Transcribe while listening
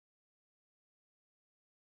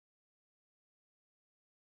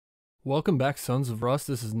Welcome back, Sons of Russ.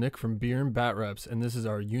 This is Nick from Beer and Bat Reps, and this is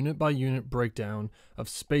our unit-by-unit breakdown of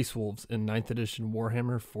Space Wolves in 9th edition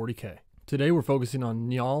Warhammer 40k. Today we're focusing on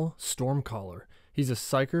Njal Stormcaller. He's a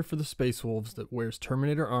psyker for the Space Wolves that wears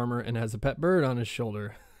Terminator armor and has a pet bird on his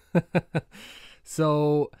shoulder.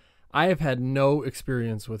 So, I have had no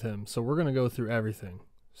experience with him, so we're going to go through everything.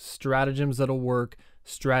 Stratagems that'll work,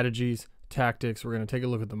 strategies, tactics. We're going to take a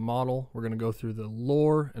look at the model. We're going to go through the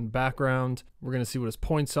lore and background. We're going to see what his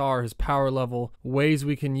points are, his power level, ways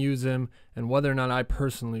we can use him, and whether or not I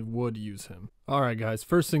personally would use him. Alright guys,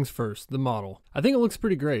 first things first, the model. I think it looks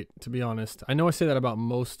pretty great, to be honest. I know I say that about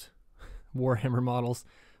most Warhammer models,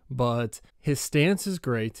 but his stance is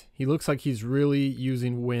great. He looks like he's really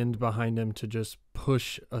using wind behind him to just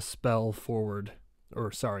push a spell forward.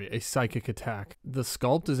 A psychic attack. The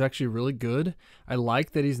sculpt is actually really good. I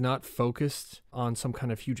like that he's not focused on some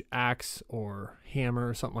kind of huge axe or hammer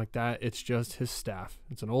or something like that. It's just his staff.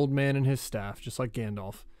 It's an old man and his staff, just like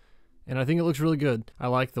Gandalf. And I think it looks really good. I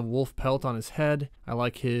like the wolf pelt on his head. I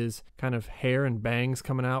like his kind of hair and bangs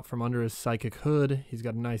coming out from under his psychic hood. He's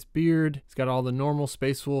got a nice beard. He's got all the normal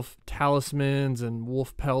Space Wolf talismans and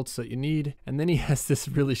wolf pelts that you need. And then he has this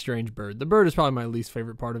really strange bird. The bird is probably my least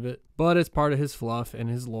favorite part of it, but it's part of his fluff and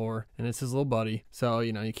his lore, and it's his little buddy. So,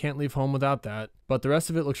 you can't leave home without that. But the rest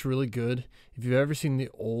of it looks really good. If you've ever seen the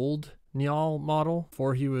old Njal model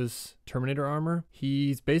before he was Terminator armor,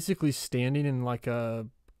 he's basically standing in like a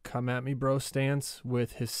come at me bro stance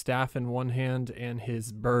with his staff in one hand and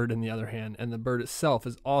his bird in the other hand, and the bird itself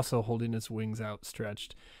is also holding its wings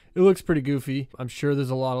outstretched. It looks pretty goofy. I'm sure there's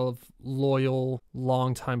a lot of loyal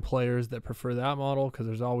longtime players that prefer that model because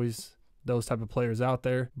there's always those type of players out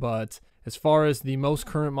there, but as far as the most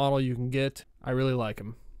current model you can get, I really like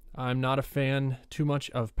him. I'm not a fan too much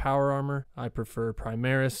of power armor. I prefer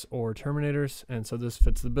Primaris or Terminators, and so this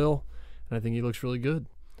fits the bill, and I think he looks really good.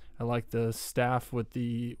 I like the staff with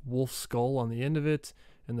the wolf skull on the end of it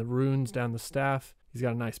and the runes down the staff. He's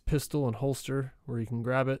got a nice pistol and holster where you can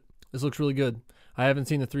grab it. This looks really good. I haven't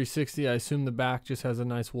seen the 360. I assume the back just has a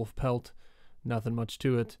nice wolf pelt. Nothing much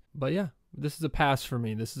to it. But yeah, this is a pass for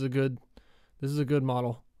me. This is a good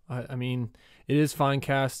model. I mean, it is fine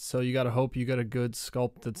cast, so you got to hope you got a good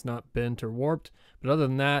sculpt that's not bent or warped. But other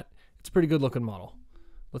than that, it's a pretty good looking model.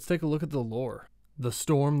 Let's take a look at the lore. The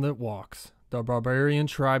Storm That Walks. The barbarian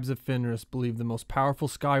tribes of Fenris believe the most powerful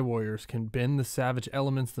sky warriors can bend the savage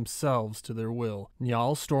elements themselves to their will.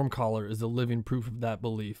 Njal Stormcaller is the living proof of that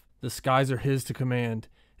belief. The skies are his to command,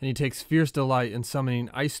 and he takes fierce delight in summoning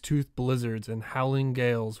ice-toothed blizzards and howling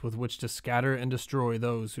gales with which to scatter and destroy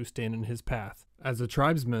those who stand in his path. As a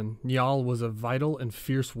tribesman, Njal was a vital and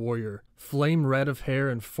fierce warrior, flame red of hair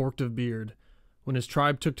and forked of beard. When his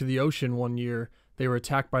tribe took to the ocean one year, they were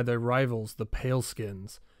attacked by their rivals, the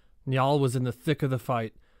Paleskins. Njal was in the thick of the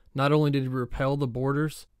fight. Not only did he repel the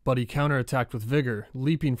boarders, but he counterattacked with vigor,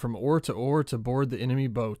 leaping from oar to board the enemy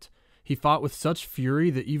boat. He fought with such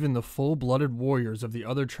fury that even the full-blooded warriors of the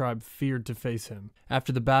other tribe feared to face him.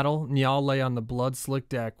 After the battle, Njal lay on the blood-slicked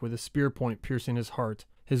deck with a spear point piercing his heart.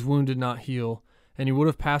 His wound did not heal, and he would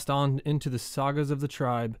have passed on into the sagas of the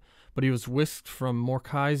tribe, but he was whisked from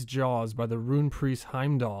Morkai's jaws by the rune priest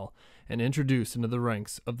Heimdall and introduced into the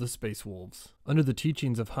ranks of the Space Wolves. Under the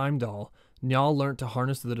teachings of Heimdall, Njal learnt to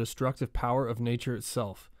harness the destructive power of nature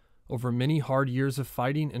itself. Over many hard years of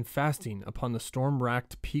fighting and fasting upon the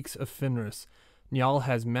storm-racked peaks of Fenris, Njal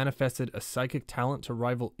has manifested a psychic talent to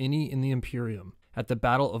rival any in the Imperium. At the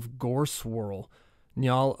Battle of Gore Swirl,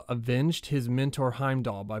 Njal avenged his mentor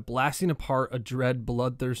Heimdall by blasting apart a dread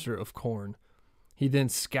bloodthirster of Khorne. He then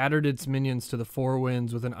scattered its minions to the four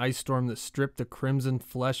winds with an ice storm that stripped the crimson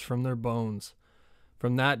flesh from their bones.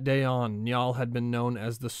 From that day on, Njal had been known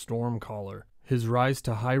as the Stormcaller. His rise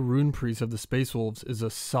to high rune priest of the Space Wolves is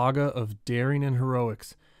a saga of daring and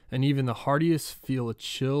heroics, and even the hardiest feel a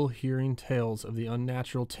chill hearing tales of the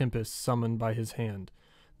unnatural tempests summoned by his hand.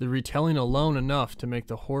 The retelling alone enough to make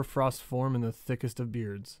the hoarfrost form in the thickest of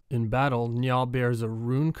beards. In battle, Njal bears a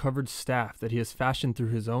rune-covered staff that he has fashioned through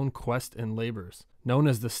his own quest and labors. Known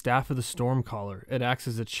as the Staff of the Stormcaller, it acts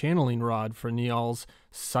as a channeling rod for Njal's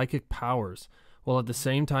psychic powers, while at the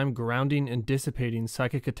same time grounding and dissipating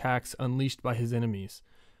psychic attacks unleashed by his enemies.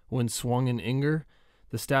 When swung in anger,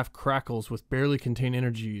 the staff crackles with barely contained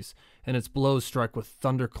energies, and its blows strike with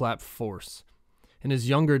thunderclap force. In his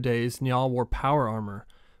younger days, Njal wore power armor,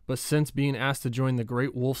 but since being asked to join the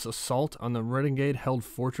Great Wolf's assault on the renegade-held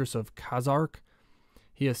fortress of Khazark,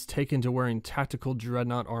 he has taken to wearing tactical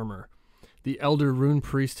dreadnought armor. The elder rune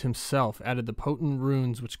priest himself added the potent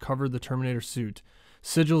runes which covered the Terminator suit,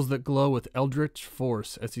 sigils that glow with eldritch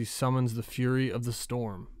force as he summons the fury of the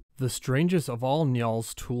storm. The strangest of all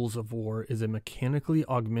Njal's tools of war is a mechanically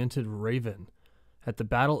augmented raven. At the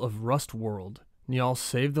Battle of Rustworld, Njal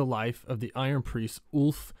saved the life of the Iron Priest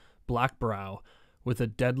Ulf Blackbrow with a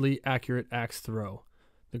deadly accurate axe throw.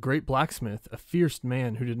 The great blacksmith, a fierce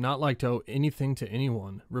man who did not like to owe anything to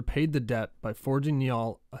anyone, repaid the debt by forging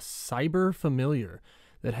Njal a cyber familiar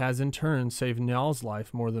that has in turn saved Njal's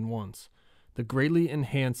life more than once. The greatly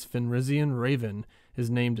enhanced Fenrisian raven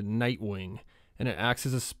is named Nightwing, and it acts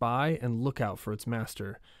as a spy and lookout for its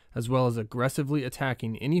master, as well as aggressively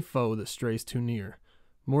attacking any foe that strays too near.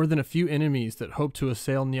 More than a few enemies that hoped to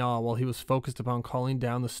assail Njal while he was focused upon calling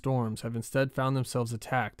down the storms have instead found themselves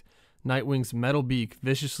attacked, Nightwing's metal beak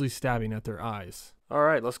viciously stabbing at their eyes.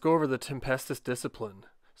 Alright, let's go over the Tempestus Discipline.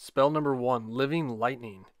 Spell number 1, Living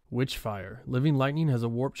Lightning. Witchfire. Living Lightning has a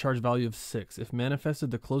warp charge value of 6. If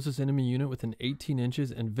manifested, the closest enemy unit within 18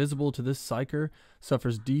 inches and visible to this psyker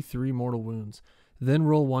suffers D3 mortal wounds. Then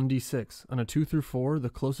roll 1d6. On a 2 through 4, the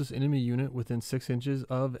closest enemy unit within 6 inches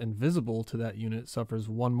of and visible to that unit suffers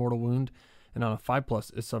 1 mortal wound, and on a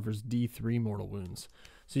 5+, it suffers D3 mortal wounds.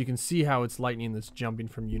 So you can see how it's lightning that's jumping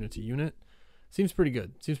from unit to unit. Seems pretty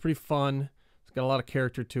good. Seems pretty fun. It's got a lot of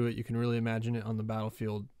character to it. You can really imagine it on the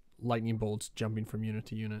battlefield. Lightning bolts jumping from unit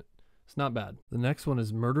to unit. It's not bad. The next one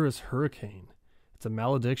is Murderous Hurricane. It's a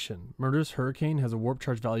malediction. Murderous Hurricane has a warp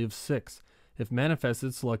charge value of 6. If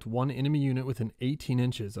manifested, select one enemy unit within 18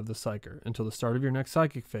 inches of the psyker until the start of your next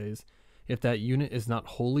psychic phase. If that unit is not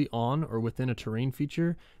wholly on or within a terrain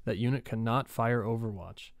feature, that unit cannot fire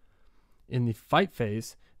Overwatch. In the fight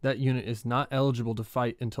phase, that unit is not eligible to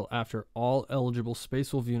fight until after all eligible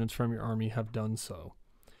Space Wolf units from your army have done so.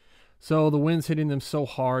 So the wind's hitting them so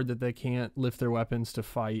hard that they can't lift their weapons to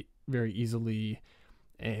fight very easily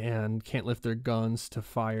and can't lift their guns to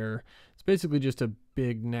fire. It's basically just a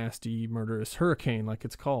big, nasty, murderous hurricane, like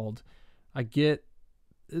it's called. I get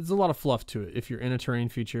it's a lot of fluff to it. If you're in a terrain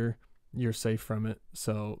feature, you're safe from it.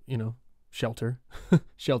 So, you know, shelter.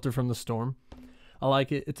 Shelter from the storm. I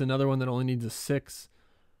like it. It's another one that only needs a 6.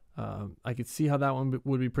 I could see how that one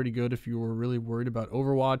would be pretty good if you were really worried about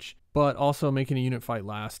Overwatch, but also making a unit fight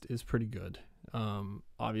last is pretty good.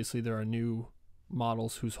 Obviously, there are new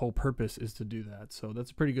models whose whole purpose is to do that, so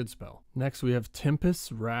that's a pretty good spell. Next, we have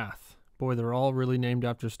Tempest's Wrath. Boy, they're all really named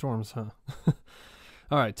after storms, huh?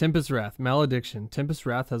 All right, Tempest's Wrath. Malediction. Tempest's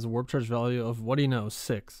Wrath has a warp charge value of, what do you know,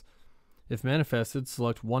 6. If manifested,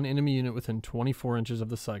 select one enemy unit within 24 inches of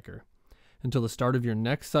the psyker. Until the start of your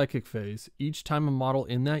next psychic phase, each time a model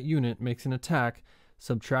in that unit makes an attack,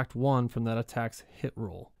 subtract 1 from that attack's hit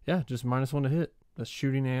roll. Yeah, just -1 to hit. That's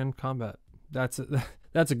shooting and combat. That's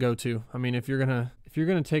a go-to. I mean, if you're gonna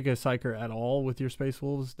take a psyker at all with your Space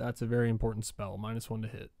Wolves, that's a very important spell. -1 to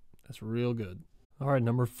hit. That's real good. All right,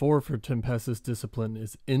 number 4 for Tempest's Discipline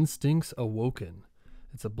is Instincts Awoken.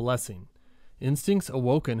 It's a blessing. Instincts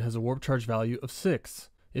Awoken has a warp charge value of 6.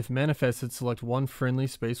 If manifested, select one friendly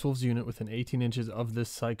Space Wolves unit within 18 inches of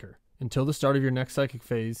this psyker. Until the start of your next psychic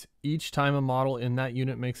phase, each time a model in that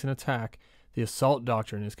unit makes an attack, the Assault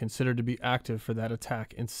Doctrine is considered to be active for that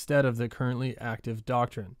attack instead of the currently active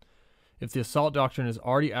Doctrine. If the Assault Doctrine is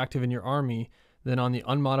already active in your army, then on the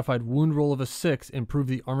unmodified wound roll of a 6, improve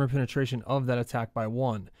the armor penetration of that attack by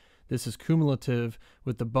 1. This is cumulative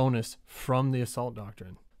with the bonus from the Assault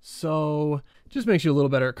Doctrine. So it just makes you a little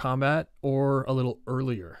better at combat or a little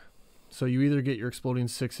earlier. So you either get your exploding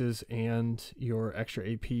 6s and your extra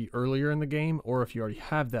AP earlier in the game, or if you already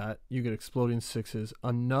have that, you get exploding 6s,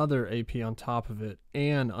 another AP on top of it,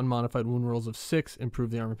 and unmodified wound rolls of 6 improve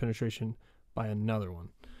the armor penetration by another one.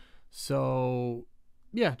 So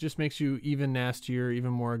yeah, just makes you even nastier,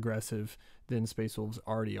 even more aggressive than Space Wolves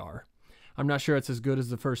already are. I'm not sure it's as good as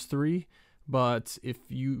the first 3, but if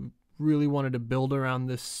you really wanted to build around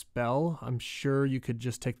this spell, I'm sure you could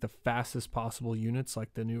just take the fastest possible units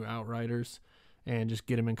like the new Outriders and just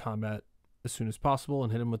get them in combat as soon as possible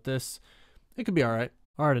and hit them with this. It could be all right.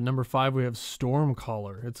 All right, at number 5, we have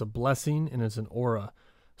Stormcaller. It's a blessing and it's an aura.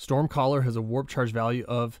 Stormcaller has a warp charge value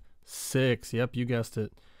of 6. Yep, you guessed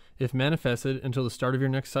it. If manifested until the start of your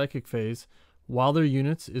next psychic phase, while their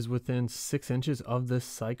units is within 6 inches of this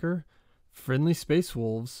psyker, friendly Space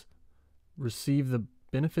Wolves receive the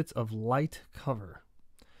benefits of light cover.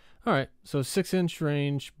 All right, so 6-inch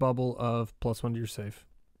range bubble of +1 to your save.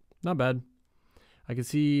 Not bad. I can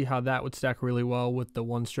see how that would stack really well with the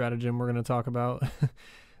one stratagem we're going to talk about.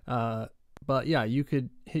 But yeah, you could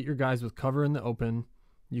hit your guys with cover in the open.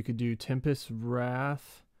 You could do Tempest's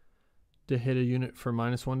Wrath to hit a unit for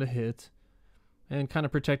 -1 to hit and kind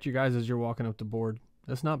of protect your guys as you're walking up the board.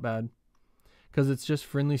 That's not bad because it's just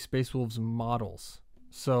friendly Space Wolves models.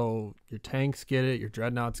 So your tanks get it, your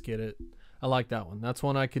dreadnoughts get it. I like that one. That's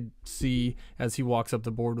one I could see as he walks up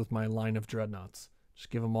the board with my line of dreadnoughts. Just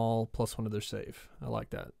give them all +1 to their save. I like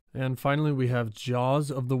that. And finally, we have Jaws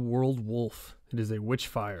of the World Wolf. It is a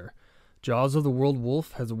Witchfire. Jaws of the World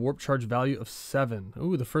Wolf has a warp charge value of 7.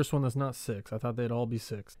 Ooh, the first one that's not 6. I thought they'd all be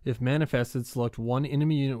 6. If manifested, select one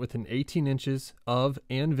enemy unit within 18 inches of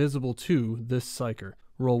and visible to this Psyker.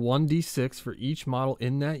 Roll 1d6 for each model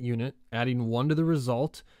in that unit, adding 1 to the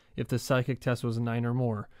result if the psychic test was a 9 or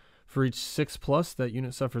more. For each 6+, that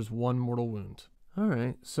unit suffers 1 mortal wound.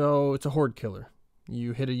 Alright, so it's a horde killer.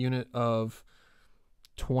 You hit a unit of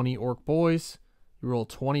 20 orc boys, you roll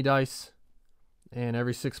 20 dice, and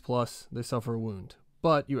every 6+, they suffer a wound.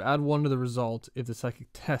 But you add 1 to the result if the psychic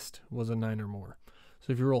test was a 9 or more.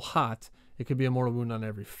 So if you roll hot, it could be a mortal wound on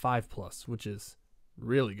every 5+, which is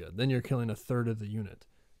really good. Then you're killing a third of the unit,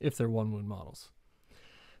 if they're 1 wound models.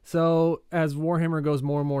 So as Warhammer goes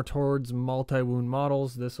more and more towards multi-wound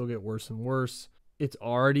models, this will get worse and worse. It's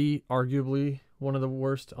already arguably one of the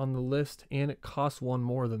worst on the list, and it costs 1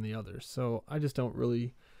 more than the others. So I just don't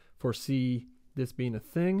really foresee this being a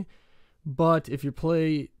thing. But if you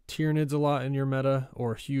play Tyranids a lot in your meta,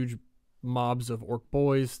 or huge mobs of orc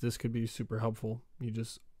boys, this could be super helpful. You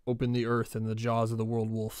just open the earth and the Jaws of the World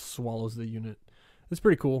Wolf swallows the unit. It's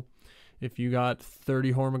pretty cool. If you got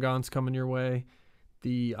 30 Hormigons coming your way,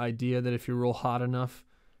 the idea that if you roll hot enough,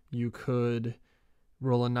 you could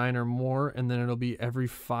roll a 9 or more, and then it'll be every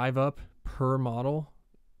 5 up per model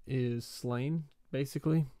is slain,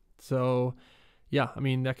 basically. So, yeah, I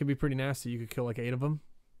mean, that could be pretty nasty. You could kill like 8 of them.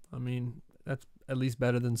 I mean, that's at least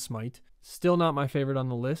better than Smite. Still not my favorite on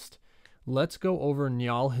the list. Let's go over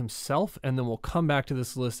Njal himself, and then we'll come back to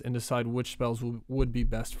this list and decide which spells would be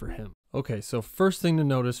best for him. Okay, so first thing to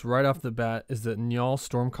notice right off the bat is that Njal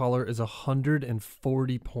Stormcaller is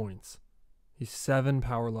 140 points. He's 7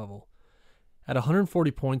 power level. At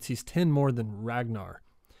 140 points, he's 10 more than Ragnar.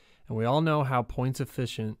 And we all know how points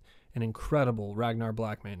efficient and incredible Ragnar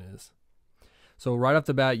Blackman is. So right off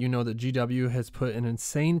the bat, you know that GW has put an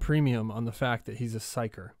insane premium on the fact that he's a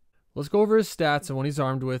Psyker. Let's go over his stats and what he's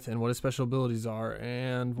armed with and what his special abilities are,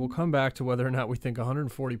 and we'll come back to whether or not we think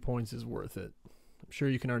 140 points is worth it. I'm sure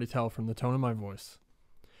you can already tell from the tone of my voice.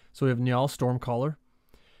 So we have Njal Stormcaller.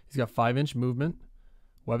 He's got 5-inch movement,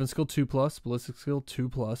 weapon skill 2+, ballistic skill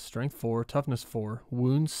 2+, strength 4, toughness 4,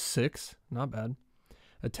 wounds 6, not bad.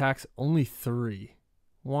 Attacks only 3.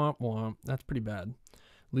 Womp womp, that's pretty bad.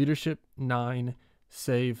 Leadership 9,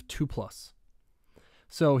 save 2+.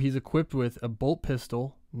 So he's equipped with a bolt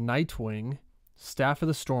pistol, Nightwing, Staff of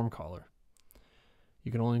the Stormcaller.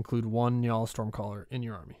 You can only include 1 Njal Stormcaller in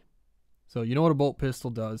your army. So you know what a bolt pistol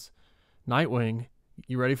does. Nightwing,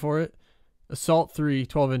 you ready for it? Assault 3,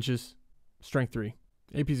 12 inches, strength 3,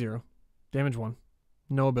 AP 0, damage 1,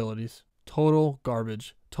 no abilities. Total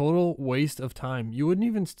garbage. Total waste of time. You wouldn't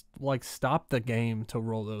even stop the game to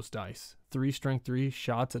roll those dice. 3 strength 3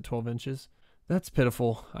 shots at 12 inches. That's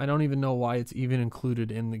pitiful. I don't even know why it's even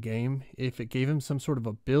included in the game. If it gave him some sort of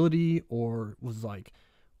ability or was like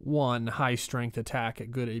 1 high strength attack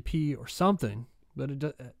at good AP or something.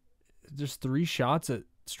 But just 3 shots at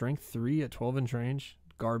strength 3 at 12-inch range.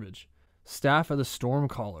 Garbage. Staff of the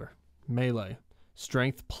Stormcaller. Melee.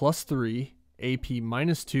 Strength +3. AP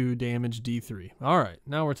 -2, damage D3. Alright,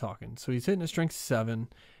 now we're talking. So he's hitting a strength 7,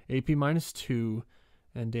 AP -2,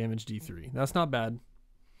 and damage D3. That's not bad.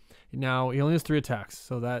 Now, he only has 3 attacks,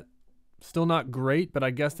 so that's still not great, but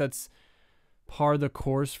I guess that's par the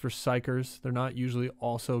course for Psykers. They're not usually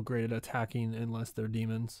also great at attacking unless they're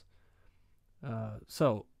demons.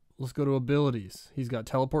 So, let's go to abilities. He's got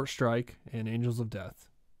Teleport Strike and Angels of Death.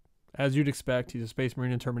 As you'd expect, he's a Space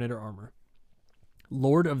Marine and Terminator armor.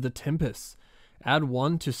 Lord of the Tempests. Add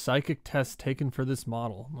 1 to psychic tests taken for this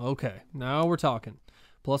model. Okay, now we're talking.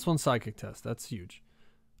 +1 psychic test. That's huge.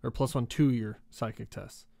 Or +1 to your psychic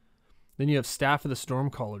tests. Then you have Staff of the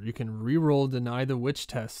Stormcaller. You can reroll deny the witch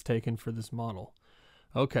tests taken for this model.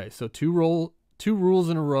 Okay, so two rules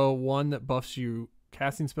in a row. One that buffs you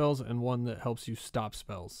casting spells and one that helps you stop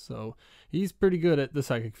spells. So he's pretty good at the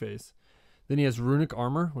psychic phase. Then he has Runic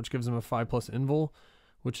Armor, which gives him a 5+ invul,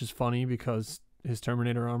 which is funny because his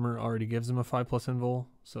Terminator armor already gives him a 5+ invul,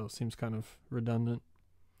 so it seems kind of redundant.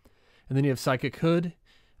 And then you have Psychic Hood.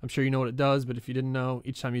 I'm sure you know what it does, but if you didn't know,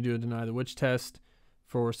 each time you do a Deny the Witch test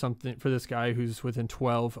for this guy who's within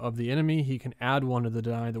 12 of the enemy, he can add 1 to the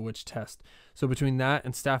Deny the Witch test. So between that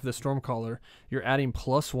and Staff of the Stormcaller, you're adding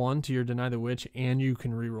 +1 to your Deny the Witch, and you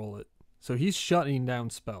can reroll it. So he's shutting down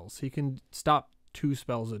spells. He can stop 2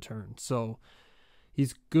 spells a turn. So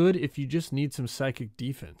he's good if you just need some psychic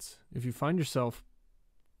defense. If you find yourself,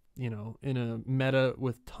 in a meta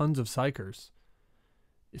with tons of psychers,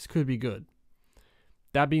 this could be good.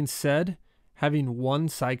 That being said, having one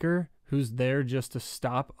psyker who's there just to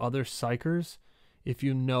stop other psykers, if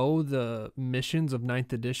you know the missions of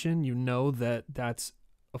 9th edition, you know that that's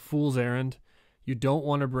a fool's errand. You don't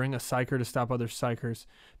want to bring a psyker to stop other psykers,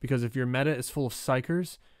 because if your meta is full of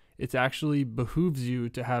psykers, it actually behooves you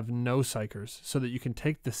to have no psykers so that you can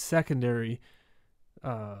take the secondary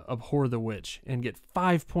Abhor the Witch and get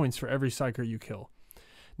 5 points for every psyker you kill.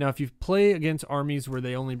 Now, if you play against armies where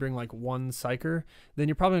they only bring like one psyker, then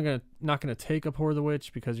you're probably not going to take Abhor the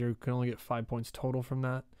Witch because you can only get 5 points total from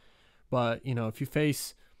that. But, you know, if you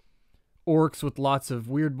face orcs with lots of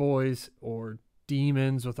weird boys, or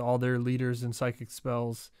demons with all their leaders and psychic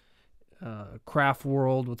spells, Craft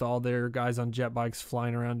World with all their guys on jet bikes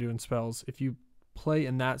flying around doing spells, if you play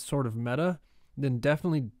in that sort of meta, then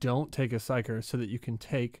definitely don't take a psyker so that you can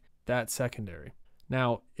take that secondary.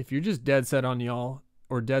 Now, if you're just dead set on Njal,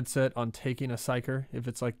 or dead set on taking a psyker, if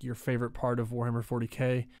it's like your favorite part of Warhammer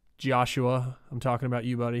 40k, Joshua, I'm talking about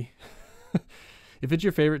you, buddy. If it's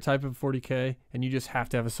your favorite type of 40k and you just have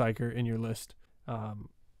to have a psyker in your list,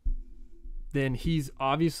 then he's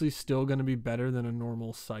obviously still going to be better than a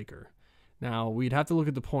normal psyker. Now, we'd have to look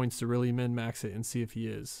at the points to really min-max it and see if he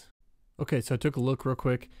is. Okay, so I took a look real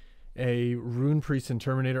quick. A Rune Priest in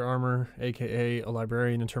Terminator armor, aka a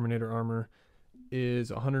Librarian in Terminator armor,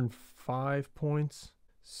 is 105 points.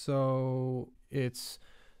 So it's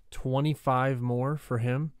 25 more for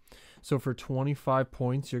him. So for 25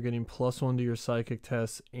 points, you're getting +1 to your psychic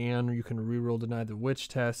tests, and you can reroll Deny the Witch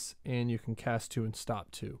tests, and you can cast 2 and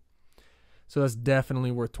stop 2. So that's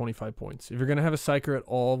definitely worth 25 points. If you're going to have a psyker at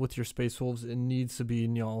all with your Space Wolves, it needs to be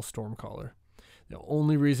Njal Stormcaller. The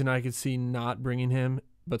only reason I could see not bringing him,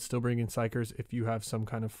 but still bringing psykers, if you have some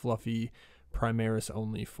kind of fluffy Primaris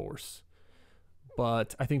only force.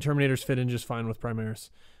 But I think Terminators fit in just fine with Primaris.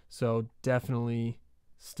 So definitely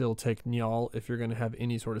still take Njal if you're going to have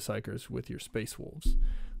any sort of psykers with your Space Wolves.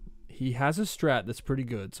 He has a strat that's pretty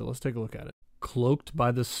good, so let's take a look at it. Cloaked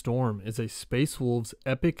by the Storm is a Space Wolves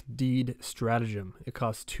Epic Deed stratagem. It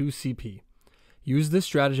costs 2 CP. Use this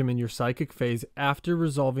stratagem in your psychic phase after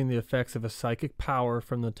resolving the effects of a psychic power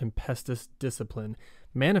from the Tempestus Discipline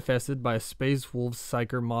manifested by a Space Wolves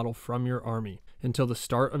psyker model from your army. Until the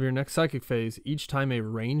start of your next psychic phase, each time a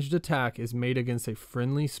ranged attack is made against a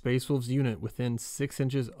friendly Space Wolves unit within 6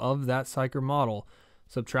 inches of that psyker model,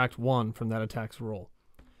 subtract 1 from that attack's roll.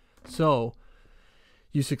 So,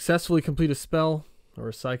 you successfully complete a spell or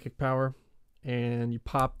a psychic power, and you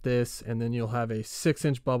pop this, and then you'll have a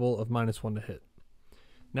 6-inch bubble of -1 to hit.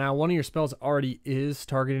 Now, one of your spells already is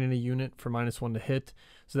targeting a unit for -1 to hit,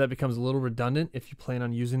 so that becomes a little redundant if you plan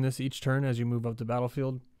on using this each turn as you move up the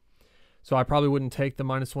battlefield. So I probably wouldn't take the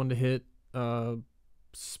 -1 to hit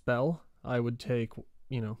spell. I would take,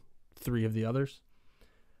 3 of the others.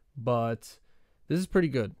 But this is pretty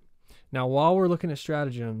good. Now, while we're looking at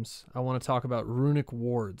stratagems, I want to talk about runic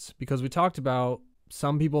wards, because we talked about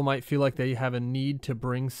some people might feel like they have a need to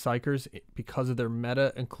bring psykers because of their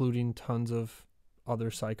meta, including tons of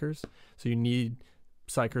other psykers. So you need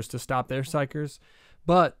psykers to stop their psykers.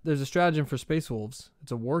 But there's a stratagem for Space Wolves.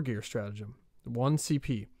 It's a War Gear stratagem. 1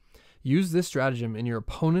 CP. Use this stratagem in your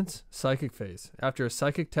opponent's psychic phase. After a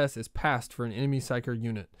psychic test is passed for an enemy psyker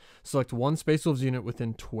unit, select one Space Wolves unit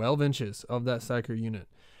within 12 inches of that psyker unit.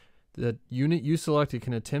 The unit you selected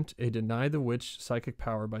can attempt a Deny the Witch psychic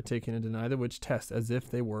power by taking a Deny the Witch test as if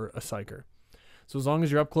they were a psyker. So as long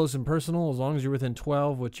as you're up close and personal, as long as you're within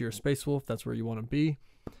 12, which you're a Space Wolf, that's where you want to be,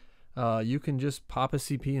 you can just pop a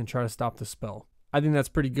CP and try to stop the spell. I think that's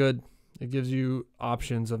pretty good. It gives you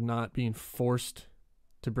options of not being forced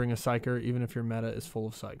to bring a psyker, even if your meta is full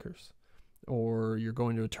of psykers, or you're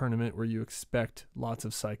going to a tournament where you expect lots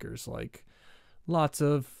of psykers, like lots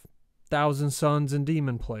of Thousand Suns and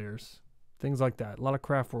Demon players, things like that. A lot of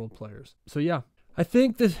Craft World players. So yeah, I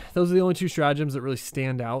think that those are the only 2 stratagems that really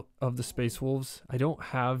stand out of the Space Wolves. I don't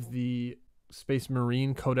have the Space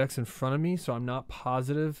Marine Codex in front of me, so I'm not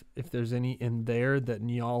positive if there's any in there that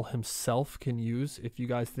Njal himself can use. If you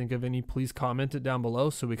guys think of any, please comment it down below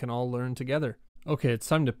so we can all learn together. Okay, it's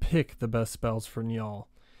time to pick the best spells for Njal.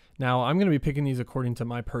 Now, I'm going to be picking these according to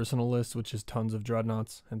my personal list, which is tons of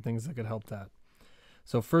dreadnoughts and things that could help that.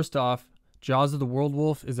 So first off, Jaws of the World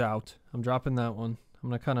Wolf is out. I'm dropping that one. I'm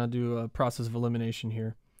going to kind of do a process of elimination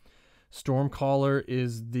here. Stormcaller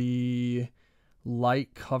is the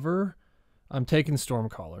light cover. I'm taking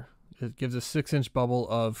Stormcaller. It gives a 6-inch bubble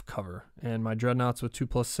of cover. And my dreadnoughts with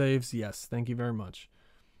 2+ saves, yes, thank you very much.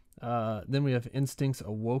 Then we have Instincts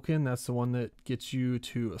Awoken. That's the one that gets you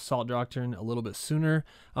to Assault Doctrine a little bit sooner.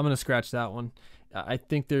 I'm going to scratch that one. I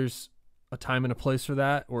think there's a time and a place for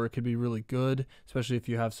that, or it could be really good, especially if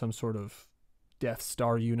you have some sort of Death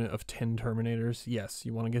Star unit of 10 Terminators. Yes,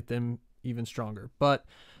 you want to get them even stronger. But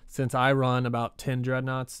since I run about 10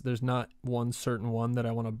 Dreadnoughts, there's not one certain one that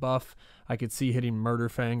I want to buff. I could see hitting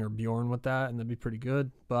Murderfang or Bjorn with that, and that'd be pretty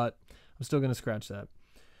good, but I'm still going to scratch that.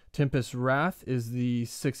 Tempest Wrath is the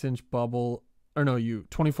 6-inch bubble, or no,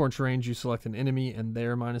 24-inch range, you select an enemy, and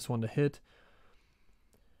they're -1 to hit.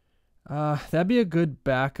 That'd be a good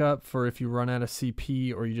backup for if you run out of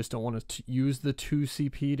CP or you just don't want to use the 2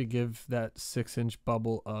 CP to give that 6-inch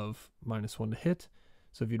bubble of -1 to hit.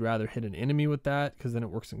 So if you'd rather hit an enemy with that, because then it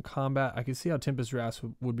works in combat, I can see how Tempest Wrath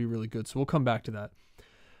would be really good. So we'll come back to that.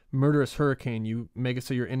 Murderous Hurricane, you make it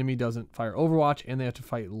so your enemy doesn't fire Overwatch and they have to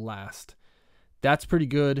fight last. That's pretty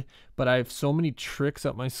good, but I have so many tricks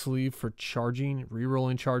up my sleeve for charging,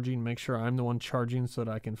 re-rolling charging, make sure I'm the one charging so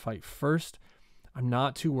that I can fight first. I'm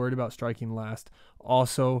not too worried about striking last.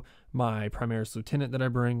 Also, my Primaris Lieutenant that I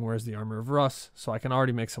bring wears the Armor of Russ, so I can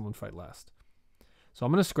already make someone fight last. So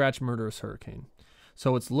I'm going to scratch Murderous Hurricane.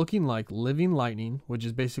 So it's looking like Living Lightning, which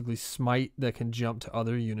is basically Smite that can jump to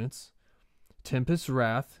other units. Tempest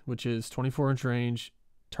Wrath, which is 24-inch range,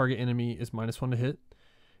 target enemy is -1 to hit.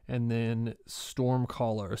 And then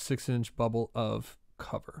Stormcaller, a 6-inch bubble of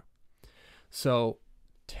cover. So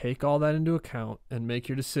take all that into account and make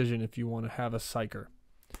your decision if you want to have a Psyker.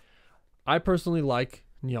 I personally like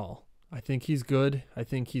Njal. I think he's good. I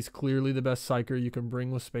think he's clearly the best Psyker you can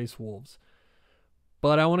bring with Space Wolves.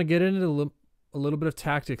 But I want to get into a little bit of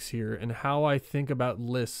tactics here and how I think about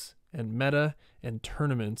lists and meta and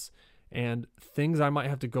tournaments and things I might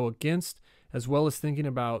have to go against, as well as thinking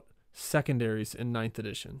about secondaries in 9th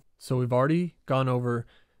edition. So we've already gone over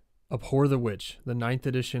Abhor the Witch, the 9th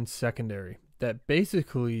edition secondary, that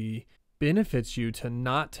basically benefits you to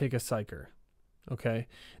not take a Psyker. Okay,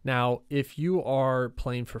 now if you are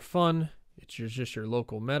playing for fun, it's just your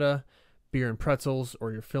local meta, beer and pretzels,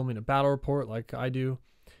 or you're filming a battle report like I do,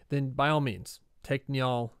 then by all means, take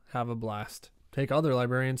Njal, have a blast. Take other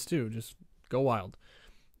librarians too, just go wild.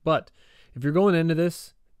 But if you're going into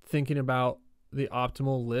this thinking about the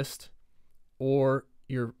optimal list or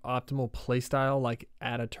your optimal playstyle, like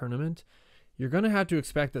at a tournament, you're going to have to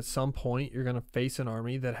expect at some point you're going to face an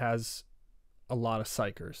army that has a lot of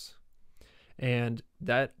Psykers. And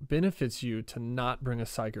that benefits you to not bring a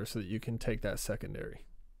Psyker so that you can take that secondary.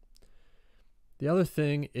 The other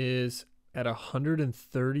thing is at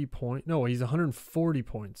 130 points. No, he's 140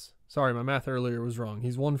 points. Sorry, my math earlier was wrong.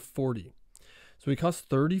 He's 140. So he costs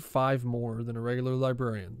 35 more than a regular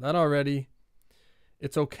librarian. That already,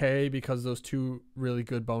 it's okay because those 2 really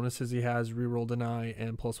good bonuses he has, reroll deny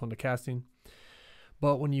and +1 to casting.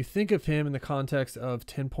 But when you think of him in the context of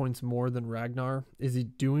 10 points more than Ragnar, is he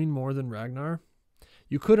doing more than Ragnar?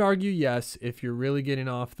 You could argue yes, if you're really getting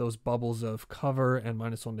off those bubbles of cover and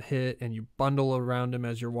 -1 to hit and you bundle around him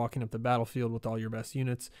as you're walking up the battlefield with all your best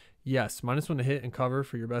units. Yes, -1 to hit and cover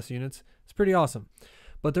for your best units. It's pretty awesome.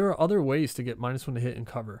 But there are other ways to get -1 to hit and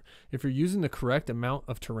cover. If you're using the correct amount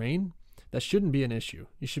of terrain, that shouldn't be an issue.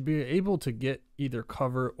 You should be able to get either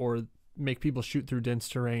cover or make people shoot through dense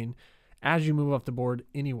terrain as you move up the board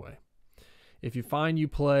anyway. If you find you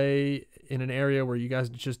play in an area where you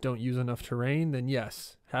guys just don't use enough terrain, then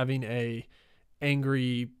yes, having a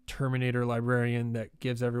angry Terminator librarian that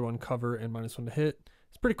gives everyone cover and -1 to hit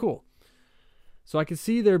is pretty cool. So I can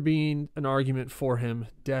see there being an argument for him,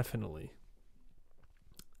 definitely.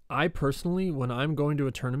 I personally, when I'm going to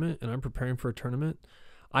a tournament and I'm preparing for a tournament,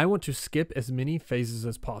 I want to skip as many phases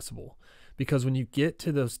as possible, because when you get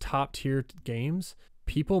to those top tier games,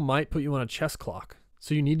 people might put you on a chess clock.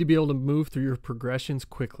 So you need to be able to move through your progressions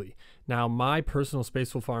quickly. Now, my personal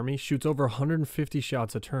Space Wolf army shoots over 150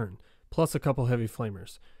 shots a turn, plus a couple heavy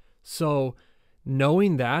flamers. So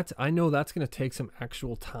knowing that, I know that's going to take some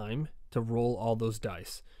actual time to roll all those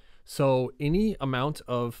dice. So any amount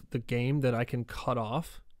of the game that I can cut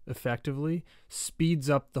off effectively speeds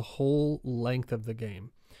up the whole length of the game.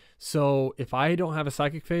 So if I don't have a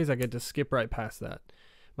psychic phase, I get to skip right past that.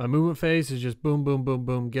 My movement phase is just boom, boom, boom,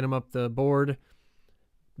 boom, get them up the board,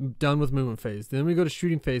 done with movement phase. Then we go to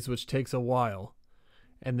shooting phase, which takes a while.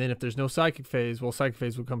 And then if there's no psychic phase, well, psychic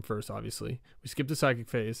phase would come first, obviously. We skip the psychic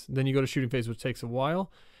phase. Then you go to shooting phase, which takes a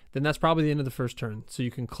while. Then that's probably the end of the first turn. So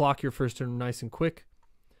you can clock your first turn nice and quick.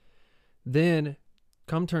 Then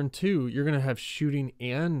come turn 2, you're going to have shooting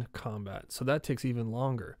and combat. So that takes even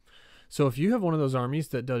longer. So if you have one of those armies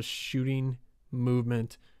that does shooting,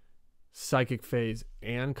 movement, psychic phase,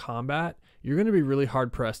 and combat, you're going to be really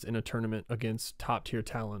hard pressed in a tournament against top tier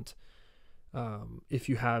talent. If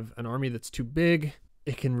you have an army that's too big,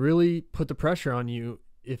 it can really put the pressure on you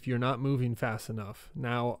if you're not moving fast enough.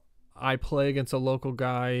 Now, I play against a local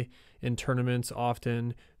guy in tournaments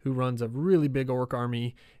often who runs a really big orc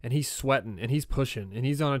army, and he's sweating and he's pushing and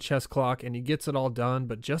he's on a chess clock and he gets it all done,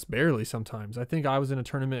 but just barely sometimes. I think I was in a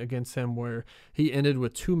tournament against him where he ended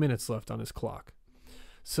with 2 minutes left on his clock.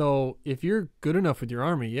 So if you're good enough with your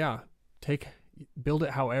army, yeah, build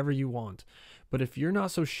it however you want. But if you're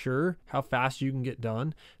not so sure how fast you can get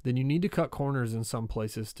done, then you need to cut corners in some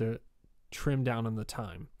places to trim down on the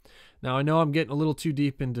time. Now, I know I'm getting a little too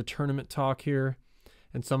deep into tournament talk here,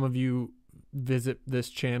 and some of you visit this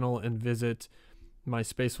channel and visit my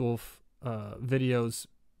Space Wolf videos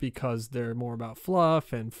because they're more about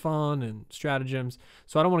fluff and fun and stratagems.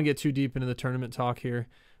 So I don't want to get too deep into the tournament talk here,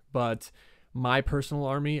 but my personal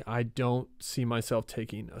army, I don't see myself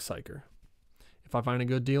taking a Psyker. If I find a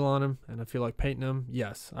good deal on him and I feel like painting him,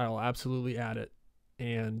 yes, I'll absolutely add it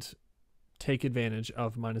and take advantage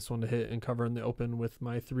of -1 to hit and cover in the open with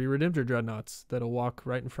my 3 Redemptor Dreadnoughts that'll walk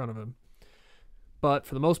right in front of him. But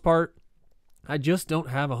for the most part, I just don't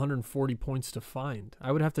have 140 points to find.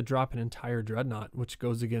 I would have to drop an entire Dreadnought, which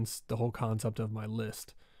goes against the whole concept of my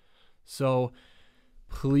list. So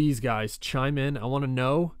please, guys, chime in. I want to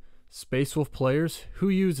know, Space Wolf players, who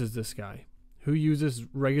uses this guy? Who uses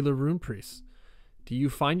regular Rune Priests? Do you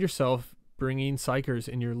find yourself bringing Psykers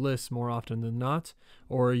in your list more often than not?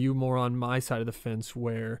 Or are you more on my side of the fence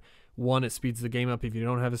where, 1, it speeds the game up if you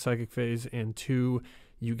don't have a Psychic phase, and 2,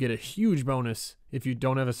 you get a huge bonus if you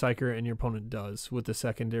don't have a Psyker and your opponent does with the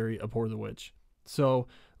secondary Abhor the Witch? So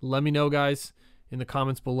let me know, guys, in the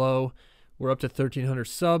comments below. We're up to 1,300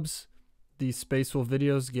 subs. These Space Wolf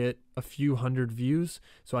videos get a few hundred views.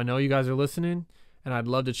 So I know you guys are listening, and I'd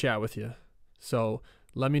love to chat with you. So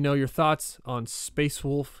let me know your thoughts on Space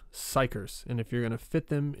Wolf Psykers and if you're going to fit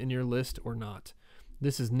them in your list or not.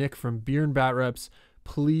 This is Nick from Beer and Bat Reps.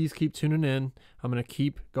 Please keep tuning in. I'm going to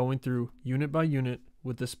keep going through unit by unit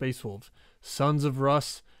with the Space Wolves. Sons of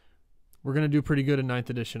Russ, we're going to do pretty good in 9th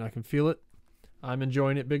edition. I can feel it. I'm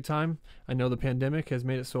enjoying it big time. I know the pandemic has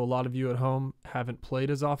made it so a lot of you at home haven't played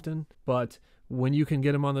as often, but when you can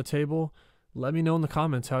get them on the table, let me know in the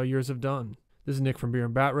comments how yours have done. This is Nick from Beer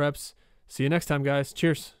and Bat Reps. See you next time, guys.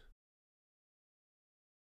 Cheers.